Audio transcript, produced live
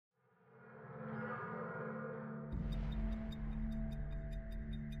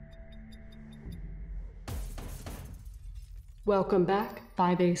Welcome back,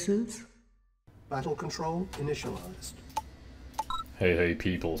 5 Aces. Battle control initialized. Hey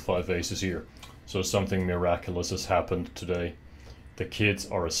people, 5 Aces here. So something miraculous has happened today. The kids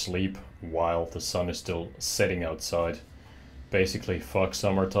are asleep while the sun is still setting outside. Basically, fuck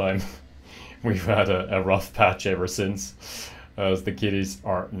summertime. We've had a rough patch ever since, as the kiddies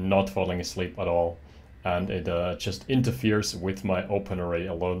are not falling asleep at all. And it just interferes with my OpenRA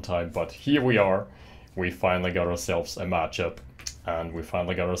alone time. But here we are. We finally got ourselves a matchup. And we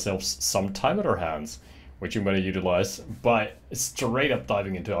finally got ourselves some time at our hands, which I'm going to utilize by straight up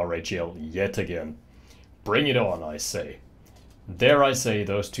diving into RHL yet again. Bring it on, I say. Dare I say,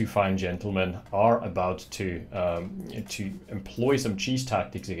 those two fine gentlemen are about to employ some cheese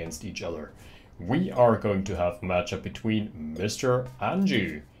tactics against each other. We are going to have a matchup between Mr.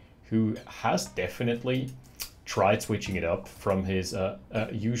 Anjew, who has definitely tried switching it up from his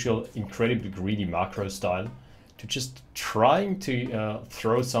usual incredibly greedy macro style to just trying to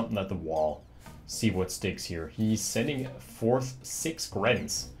throw something at the wall. See what sticks here. He's sending forth 6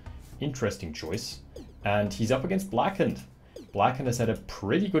 Grens. Interesting choice. And he's up against Blackened. Blackened has had a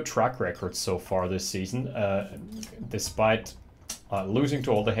pretty good track record so far this season, despite losing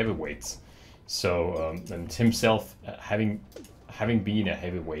to all the heavyweights. So, and himself having been a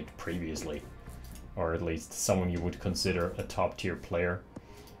heavyweight previously, or at least someone you would consider a top tier player.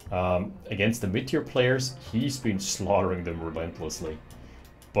 Against the mid tier players, he's been slaughtering them relentlessly.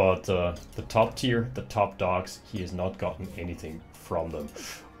 But the top tier, the top dogs, he has not gotten anything from them.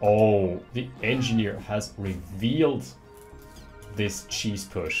 Oh, the engineer has revealed this cheese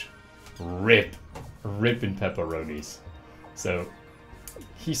push. Rip in pepperonis. So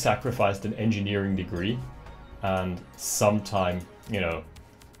he sacrificed an engineering degree and sometime,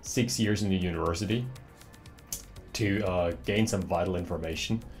 6 years in the university to gain some vital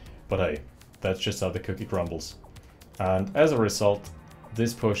information. But hey, that's just how the cookie crumbles. And as a result,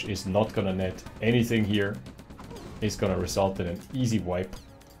 this push is not gonna net anything here. It's gonna result in an easy wipe.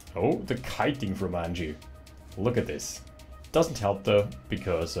 Oh, the kiting from Anjew. Look at this. Doesn't help though,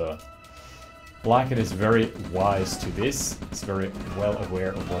 because Blackened is very wise to this. It's very well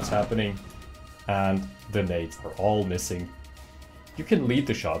aware of what's happening. And the nades are all missing. You can lead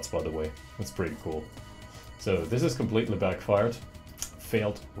the shots, by the way. That's pretty cool. So this is completely backfired.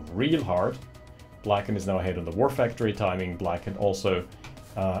 Failed real hard. Blackened is now ahead on the War Factory timing. Blackened also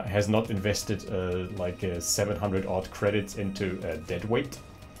has not invested like 700 odd credits into Deadweight,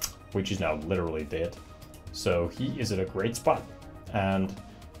 which is now literally dead. So he is at a great spot. And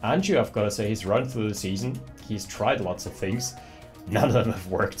Anjew, I've got to say, he's run through the season. He's tried lots of things. None of them have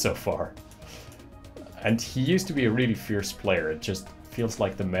worked so far. And he used to be a really fierce player. It just feels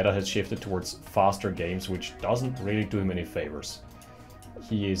like the meta has shifted towards faster games, which doesn't really do him any favors.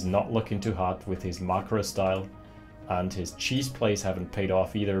 He is not looking too hot with his macro style, and his cheese plays haven't paid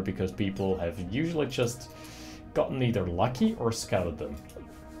off either because people have usually just gotten either lucky or scouted them.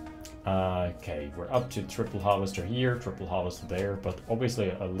 Okay, we're up to triple harvester here, triple harvester there, but obviously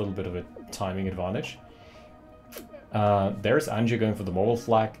a little bit of a timing advantage. There's Anjew going for the mobile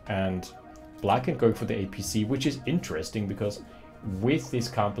flag and Blackened going for the APC, which is interesting because with this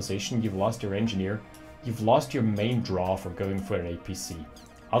composition, you've lost your engineer, you've lost your main draw for going for an APC,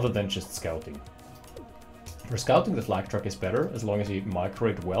 other than just scouting. For scouting, the flag truck is better as long as you micro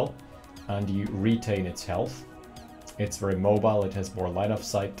it well and you retain its health. It's very mobile, it has more line of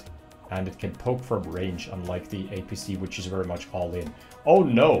sight, and it can poke from range, unlike the APC, which is very much all in. Oh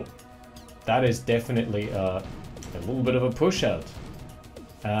no! That is definitely a little bit of a push out.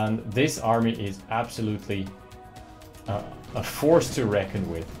 And this army is absolutely a force to reckon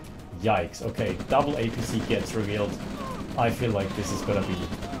with. Yikes. Okay, double APC gets revealed. I feel like this is gonna be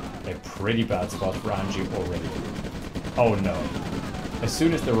a pretty bad spot for Anjew already. Oh no. As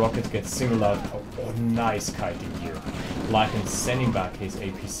soon as the rockets get singled out, oh nice kiting here. Blackened sending back his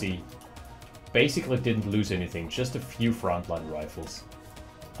APC. Basically didn't lose anything, just a few frontline rifles.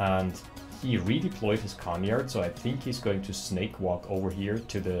 And he redeployed his Conyard, so I think he's going to snake walk over here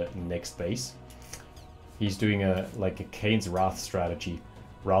to the next base. He's doing like a Kane's Wrath strategy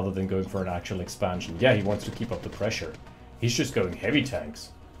rather than going for an actual expansion. Yeah, he wants to keep up the pressure. He's just going heavy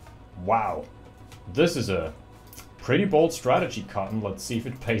tanks. Wow. This is a pretty bold strategy, Cotton. Let's see if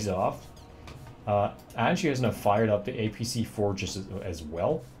it pays off. Anjew has now fired up the APC forges as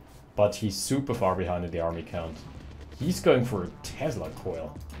well, but he's super far behind in the army count. He's going for a Tesla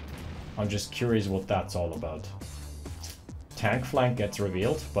coil. I'm just curious what that's all about. Tank flank gets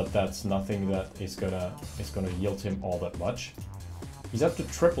revealed, but that's nothing that is gonna yield him all that much. He's up to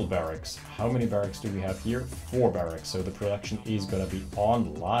triple barracks. How many barracks do we have here? 4 barracks, so the production is gonna be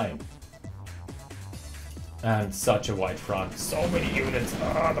online. And such a wide front. So many units.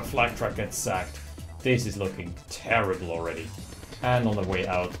 Ah, the flak truck gets sacked. This is looking terrible already. And on the way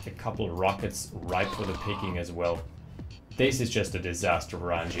out, a couple of rockets ripe for the picking as well. This is just a disaster for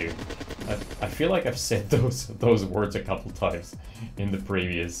Anjew. I feel like I've said those words a couple times in the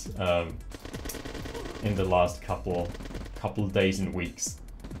previous, in the last couple days and weeks.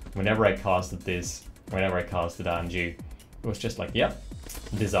 Whenever I casted this, whenever I casted Anjew, it was just like, yep,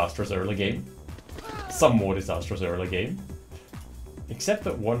 disastrous early game. Some more disastrous early game. Except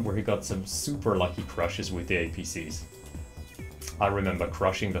that one where he got some super lucky crushes with the APCs. I remember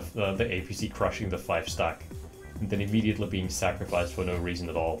crushing the APC crushing the 5-stack, and then immediately being sacrificed for no reason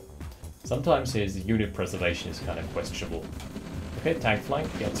at all. Sometimes his unit preservation is kind of questionable. Okay, tank flank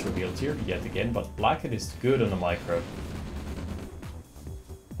gets revealed here yet again, but Blackened is good on the micro.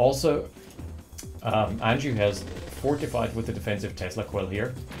 Also, Anjew has fortified with the defensive Tesla coil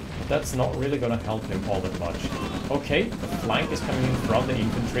here, but that's not really going to help him all that much. Okay, the flank is coming in from the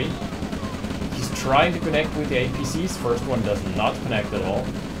infantry. He's trying to connect with the APCs. First one does not connect at all.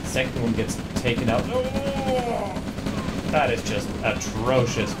 Second one gets taken out. Oh, that is just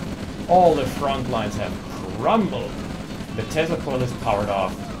atrocious. All the front lines have crumbled. The Tesla coil is powered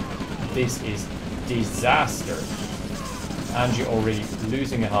off. This is disaster. Anjew already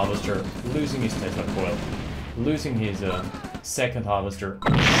losing a harvester, losing his Tesla coil, losing his second harvester.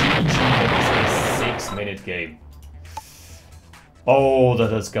 This is a 6-minute game. Oh,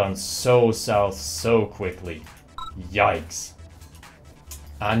 that has gone so south so quickly. Yikes.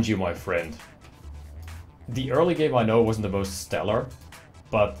 Anjew, my friend. The early game I know wasn't the most stellar,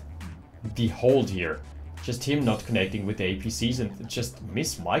 but the hold here, just him not connecting with the APCs and just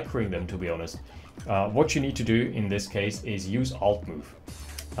mis-microing them, to be honest. What you need to do in this case is use Alt move.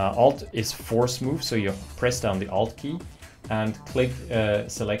 Alt is force move, so you press down the Alt key and click,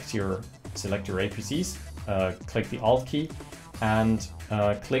 select your APCs, click the Alt key, and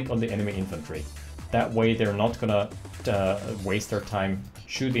click on the enemy infantry. That way they're not gonna waste their time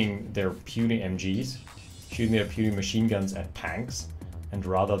shooting their puny MGs, shooting their puny machine guns at tanks, and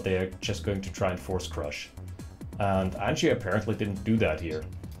rather they're just going to try and force crush. And Anjew apparently didn't do that here.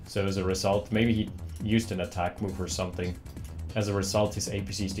 So as a result, maybe he used an attack move or something. As a result, his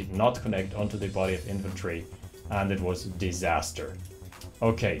APCs did not connect onto the body of infantry, and it was disaster.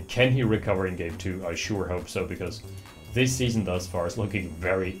 Okay, can he recover in game 2? I sure hope so, because this season thus far is looking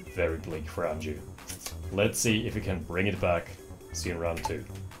very, very bleak for Anjew. Let's see if he can bring it back. See you in round 2.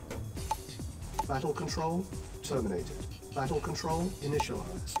 Battle control terminated. Battle control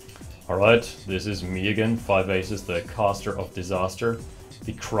initialized. Alright, this is me again, 5 Aces, the caster of disaster,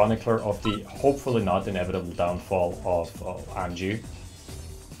 the chronicler of the hopefully not inevitable downfall of Anjew.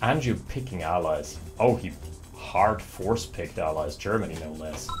 Anjew picking allies. Oh, he hard force picked allies, Germany no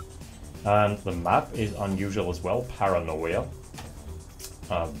less. And the map is unusual as well, Paranoia.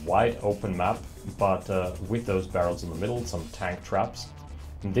 Wide open map, but with those barrels in the middle, some tank traps.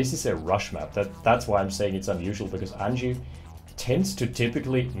 And this is a rush map. That's why I'm saying it's unusual, because Anjew tends to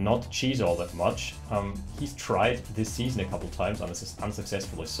typically not cheese all that much. He's tried this season a couple times,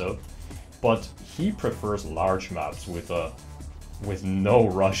 unsuccessfully so, but he prefers large maps with no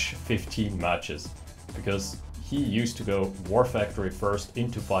rush 15 matches, because he used to go War Factory first,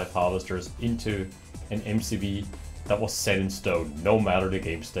 into 5 harvesters, into an MCB that was set in stone, no matter the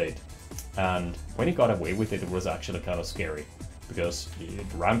game state. And when he got away with it, it was actually kind of scary, because it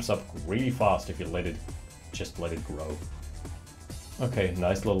ramps up really fast if you just let it grow. Okay,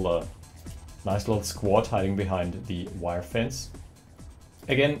 nice little squad hiding behind the wire fence.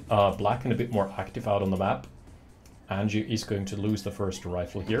 Again, Blackened a bit more active out on the map. Anjew is going to lose the first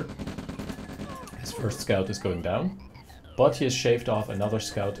rifle here. His first scout is going down, but he has shaved off another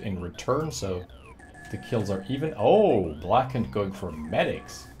scout in return, so the kills are even. Oh, Blackened going for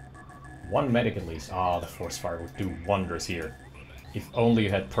medics. 1 medic at least. Ah, the force fire would do wonders here. If only you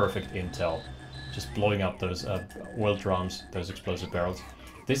had perfect intel. Just blowing up those oil drums, those explosive barrels.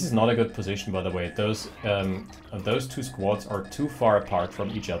 This is not a good position, by the way. Those 2 squads are too far apart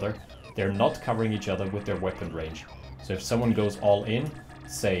from each other. They're not covering each other with their weapon range. So if someone goes all in,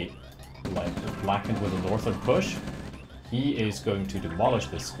 say like Blackened with a northern push, he is going to demolish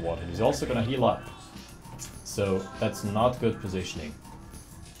this squad, and he's also going to heal up. So that's not good positioning.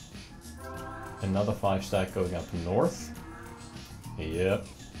 Another 5-stack going up north. Yep.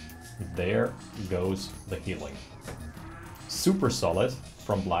 There goes the healing. Super solid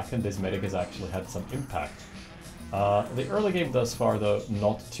from Blackened. This medic has actually had some impact. The early game thus far, though,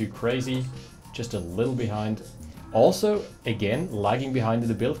 not too crazy. Just a little behind. Also, again, lagging behind in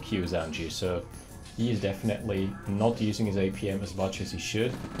the build queue is Anjew, so he is definitely not using his APM as much as he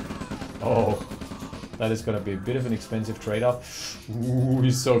should. Oh, That is going to be a bit of an expensive trade-off. Ooh,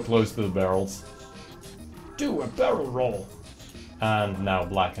 he's so close to the barrels. Do a barrel roll! And now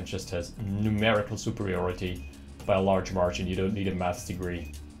Blackened just has numerical superiority by a large margin. You don't need a maths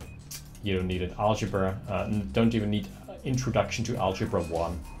degree. You don't need an algebra. Don't even need introduction to algebra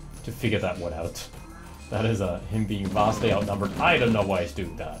 1 to figure that one out. That is him being vastly outnumbered. I don't know why he's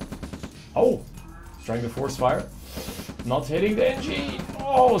doing that. Oh! Trying to force fire. Not hitting the NG!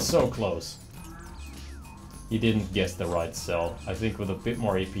 Oh, so close. He didn't guess the right cell. I think with a bit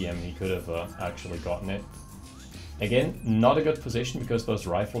more APM he could have actually gotten it. Again, not a good position because those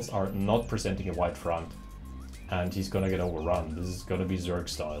rifles are not presenting a wide front. And he's gonna get overrun. This is gonna be Zerg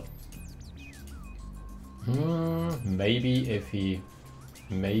style. Maybe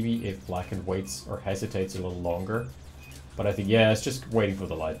if Blackened waits or hesitates a little longer. But I think, yeah, it's just waiting for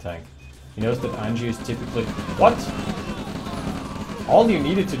the light tank. He knows that Anjew is typically... What? All you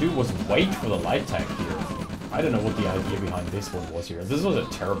needed to do was wait for the light tank here. I don't know what the idea behind this one was here. This was a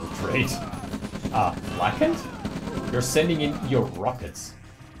terrible trade. Blackened? You're sending in your rockets.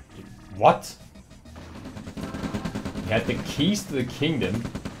 What? He had the keys to the kingdom,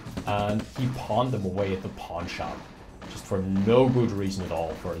 and he pawned them away at the pawn shop. Just for no good reason at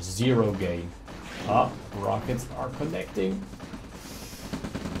all, for a 0 gain. Rockets are connecting.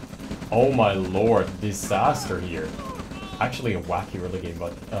 Oh my lord, disaster here. Actually a wacky early game,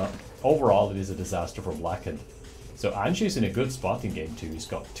 but overall it is a disaster for Blackened. So Anjew's in a good spot in game 2. He's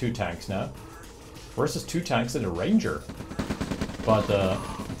got 2 tanks now. Versus 2 tanks and a ranger. But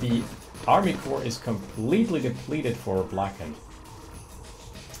the army core is completely depleted for Blackened.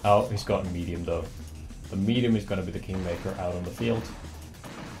 Oh, he's got a medium though. The medium is going to be the kingmaker out on the field.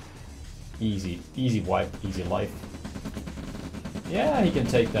 Easy wipe, easy life. Yeah, he can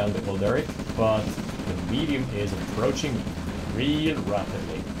take down the Ulderic, but the medium is approaching real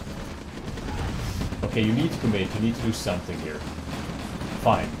rapidly. Okay, you need to commit, you need to do something here.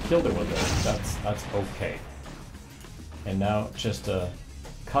 Fine, kill the Ulderic, that's okay. And now just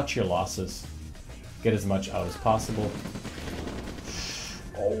cut your losses, get as much out as possible.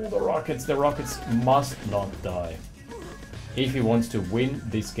 Oh, the rockets must not die. If he wants to win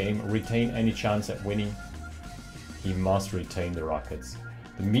this game, retain any chance at winning, he must retain the rockets.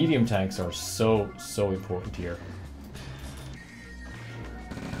 The medium tanks are so important here.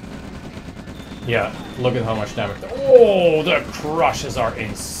 Yeah, look at how much damage. Oh, the crushes are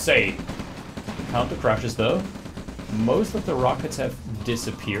insane. Counter crushes though. Most of the rockets have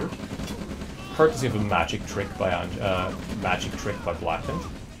disappeared, courtesy of a magic trick by Blackened.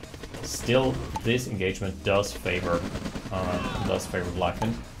 Still, this engagement does favor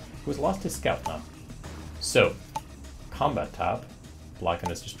Blackened, who has lost his scout now. So, combat tab. Blackened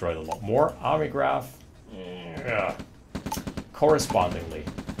has destroyed a lot more. Army graph, correspondingly.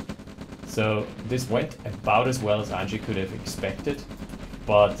 So this went about as well as Anjew could have expected,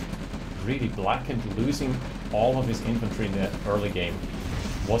 but really Blackened losing all of his infantry in the early game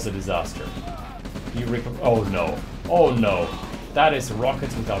was a disaster. Oh no, oh no, that is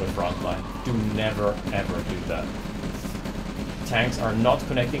rockets without a front line. Do never ever do that. Tanks are not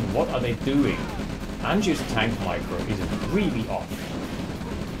connecting, what are they doing? Anjew's tank micro is really off.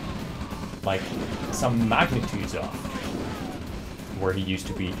 Like, some magnitudes off. Where he used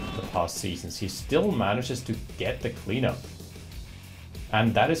to be the past seasons. He still manages to get the cleanup.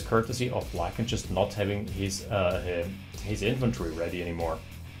 And that is courtesy of Blackened just not having his infantry ready anymore.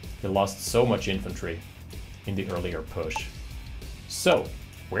 He lost so much infantry in the earlier push. So,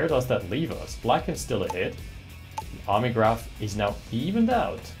 where does that leave us? Blackened's still ahead. The army graph is now evened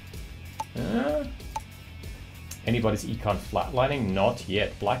out. Anybody's econ flatlining? Not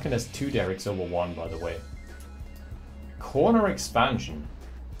yet. Blackened has 2 derricks over 1, by the way. Corner expansion.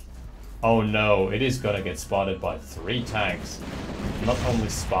 Oh no, it is gonna get spotted by 3 tanks. Not only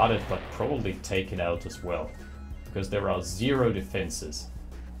spotted, but probably taken out as well. Because there are 0 defenses.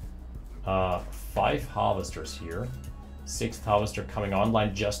 5 harvesters here. 6th harvester coming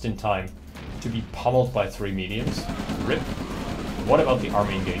online just in time to be pummeled by 3 mediums. RIP. What about the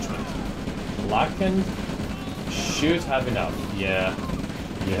army engagement? Blackened should have enough. Yeah.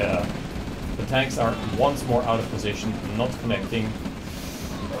 The tanks are once more out of position, not connecting.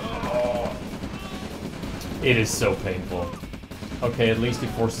 Oh, it is so painful. Okay, at least he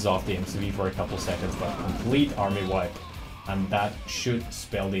forces off the MCV for a couple seconds, but complete army wipe. And that should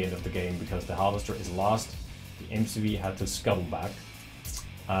spell the end of the game, because the harvester is lost. The MCV had to scuttle back.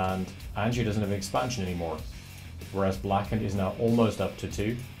 And Anjew doesn't have expansion anymore. Whereas Blackened is now almost up to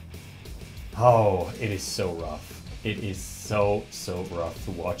 2. Oh, it is so rough. It is so rough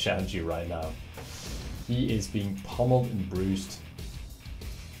to watch Anjew right now. He is being pummeled and bruised,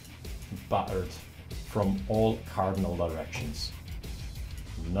 battered, from all cardinal directions.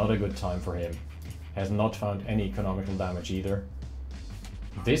 Not a good time for him. Has not found any economical damage either.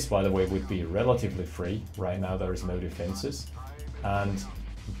 This, by the way, would be relatively free. Right now there is no defenses. And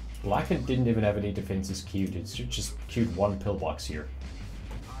Blackened didn't even have any defenses queued. It's just queued one pillbox here.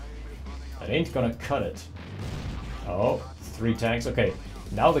 That ain't gonna cut it. Oh, 3 tanks. Okay,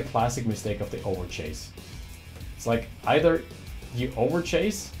 now the classic mistake of the overchase. It's like either you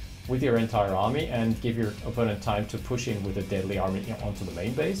overchase with your entire army and give your opponent time to push in with a deadly army onto the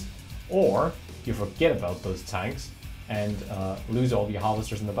main base, or you forget about those tanks and lose all your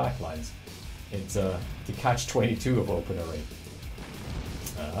harvesters in the back lines. It's the catch-22 of OpenRA.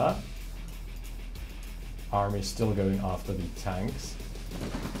 Army still going after the tanks.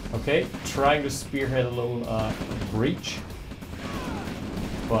 Okay, trying to spearhead a little breach,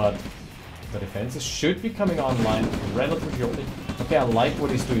 but the defenses should be coming online relatively shortly. Okay, I like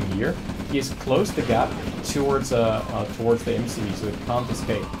what he's doing here. He has closed the gap towards the MCV so it can't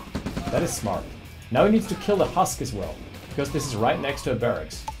escape. That is smart. Now he needs to kill the husk as well, because this is right next to a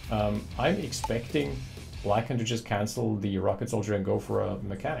barracks. I'm expecting Blackened to just cancel the rocket soldier and go for a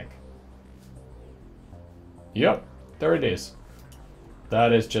mechanic. Yep, there it is.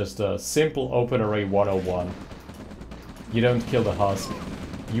 That is just a simple OpenRA 101. You don't kill the husk,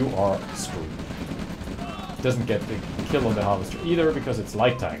 you are screwed. Doesn't get the kill on the harvester either because it's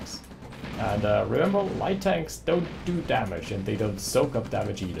light tanks. And remember, light tanks don't do damage and they don't soak up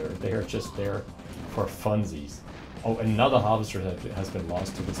damage either. They are just there for funsies. Oh, another harvester has been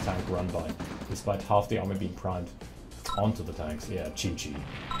lost to this tank run by, despite half the army being primed onto the tanks. Yeah, GG.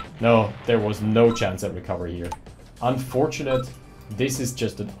 No, there was no chance at recovery here. Unfortunate. This is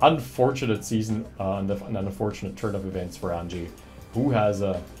just an unfortunate season and an unfortunate turn of events for Anjew, who has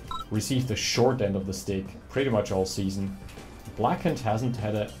received the short end of the stick pretty much all season. Blackened hasn't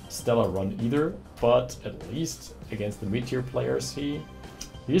had a stellar run either, but at least against the mid-tier players he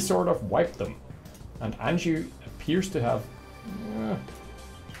sort of wiped them. And Anjew appears to have,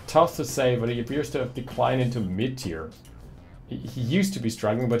 tough to say, but he appears to have declined into mid-tier. He used to be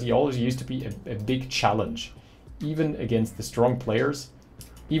struggling, but he always used to be a big challenge. Even against the strong players,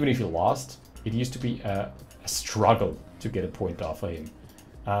 even if he lost, it used to be a struggle to get a point off of him.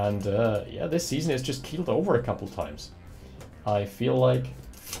 And yeah, this season has just keeled over a couple times. I feel like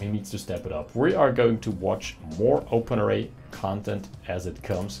he needs to step it up. We are going to watch more OpenRA content as it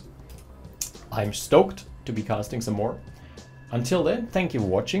comes. I'm stoked to be casting some more. Until then, thank you for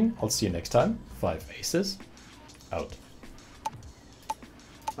watching. I'll see you next time. 5 Aces out.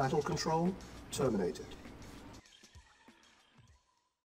 Battle control terminated.